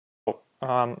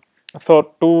Um,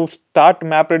 so to start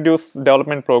MapReduce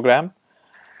development program,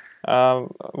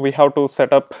 we have to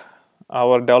set up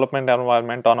our development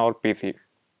environment on our PC.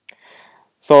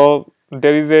 So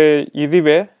there is a easy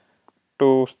way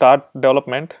to start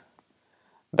development,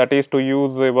 that is to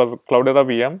use our Cloudera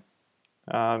VM.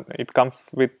 It comes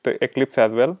with Eclipse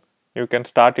as well. You can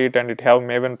start it and it have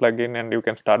Maven plugin and you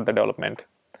can start the development.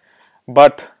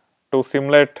 But to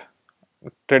simulate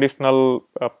traditional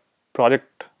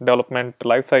project development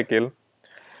lifecycle,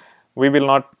 we will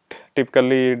not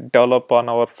typically develop on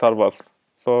our servers.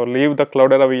 So leave the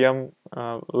Cloudera VM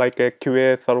like a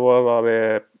QA server or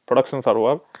a production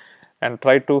server and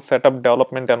try to set up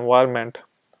development environment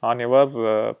on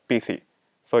your PC.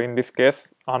 So in this case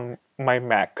on my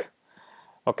Mac.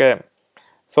 Okay.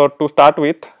 So to start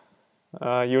with,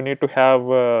 you need to have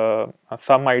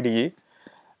some IDE.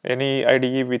 Any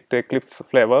IDE with Eclipse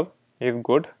flavor is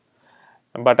good,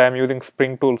 but I am using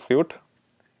Spring Tool Suite.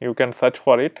 You can search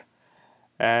for it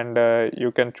and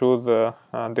you can choose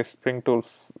this Spring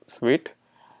Tools suite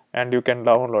and you can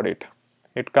download it.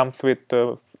 It comes with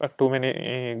too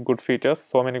many good features,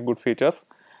 so many good features,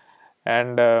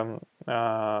 and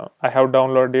I have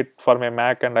downloaded it for my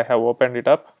Mac and I have opened it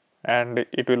up and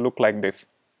it will look like this.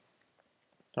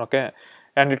 Okay,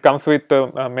 and it comes with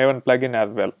Maven plugin as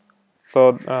well.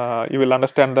 So you will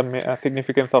understand the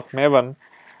significance of Maven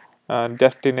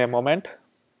just in a moment.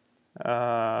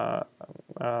 But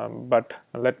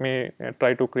let me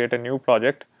try to create a new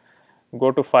project.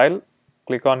 Go to File,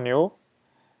 click on New,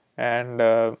 and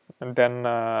then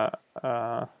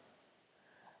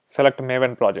select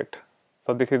Maven project.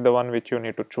 So this is the one which you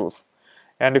need to choose.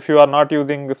 And if you are not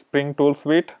using the Spring Tool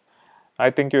Suite, I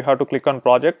think you have to click on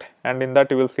Project, and in that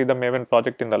you will see the Maven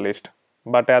project in the list.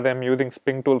 But as I am using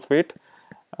Spring Tool Suite,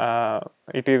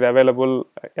 it is available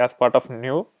as part of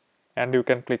New, and you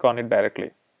can click on it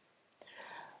directly.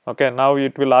 Okay, now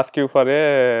it will ask you for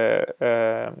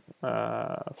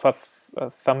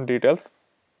some details.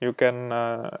 You can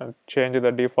change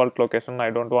the default location.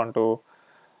 I don't want to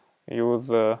use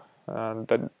the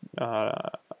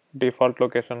default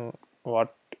location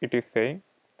what it is saying,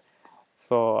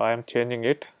 so I am changing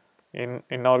it.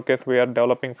 In our case, we are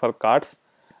developing for cards,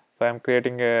 so I am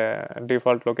creating a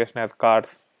default location as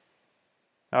cards,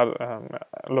 or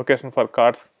location for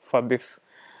cards for this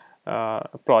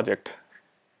project.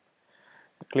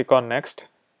 Click on next.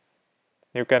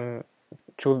 You can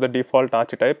choose the default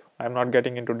archetype. I am not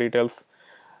getting into details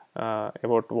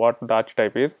about what the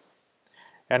archetype is,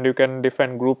 and you can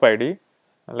define group ID.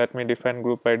 Let me define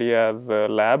group ID as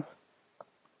lab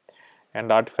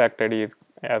and artifact ID is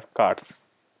as cards.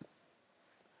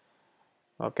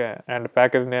 Okay, and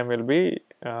package name will be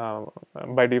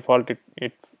by default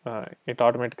it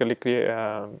automatically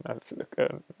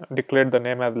declared the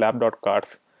name as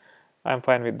lab.cards. I'm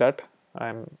fine with that.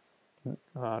 I'm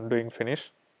doing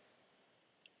finish.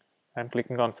 I'm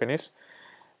clicking on finish,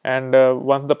 and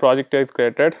once the project is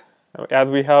created, as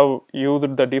we have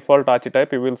used the default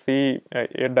archetype, you will see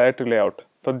a directory layout.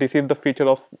 So this is the feature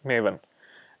of Maven.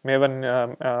 Maven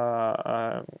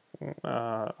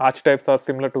archetypes are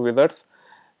similar to wizards,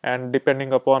 and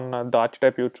depending upon the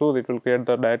archetype you choose, it will create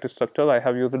the directory structure. I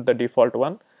have used the default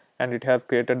one and it has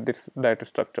created this directory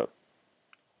structure.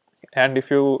 And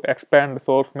if you expand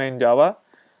source main Java,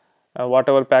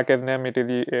 whatever package name it is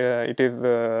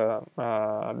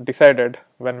decided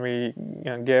when we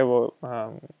gave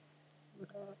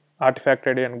artifact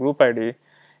ID and group ID,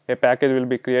 a package will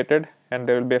be created and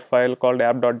there will be a file called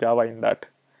app.java in that.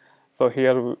 So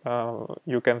here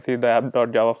you can see the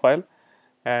app.java file,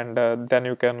 and then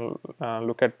you can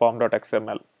look at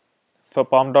pom.xml. So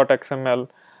pom.xml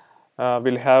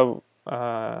will have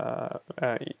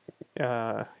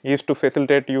is to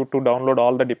facilitate you to download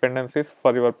all the dependencies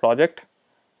for your project.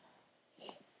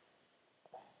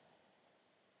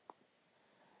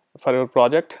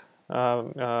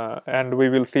 And we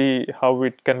will see how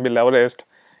it can be leveraged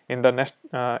in the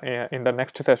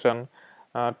next session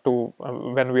to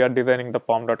when we are designing the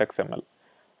pom.xml.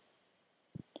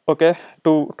 Okay,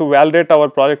 to validate our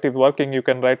project is working, you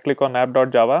can right click on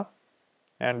app.java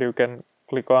and you can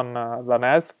click on run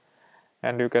as,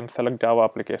 and you can select Java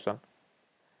application,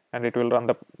 and it will run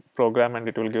the program and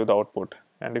it will give the output.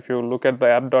 And if you look at the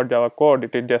app.java code,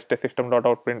 it is just a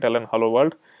system.out.println hello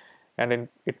world, and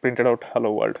it printed out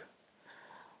hello world.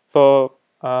 So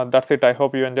that's it. I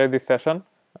hope you enjoyed this session.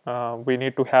 We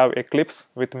need to have Eclipse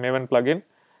with Maven plugin,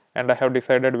 and I have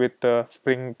decided with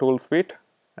Spring Tool Suite,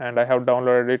 and I have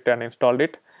downloaded it and installed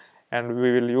it, and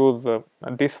we will use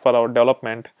this for our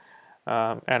development,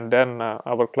 and then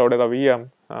our Cloudera VM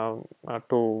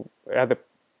to as a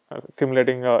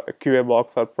simulating a QA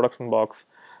box or production box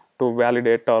to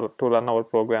validate or to run our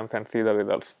programs and see the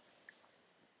results.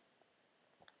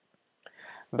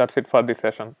 That's it for this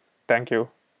session. Thank you.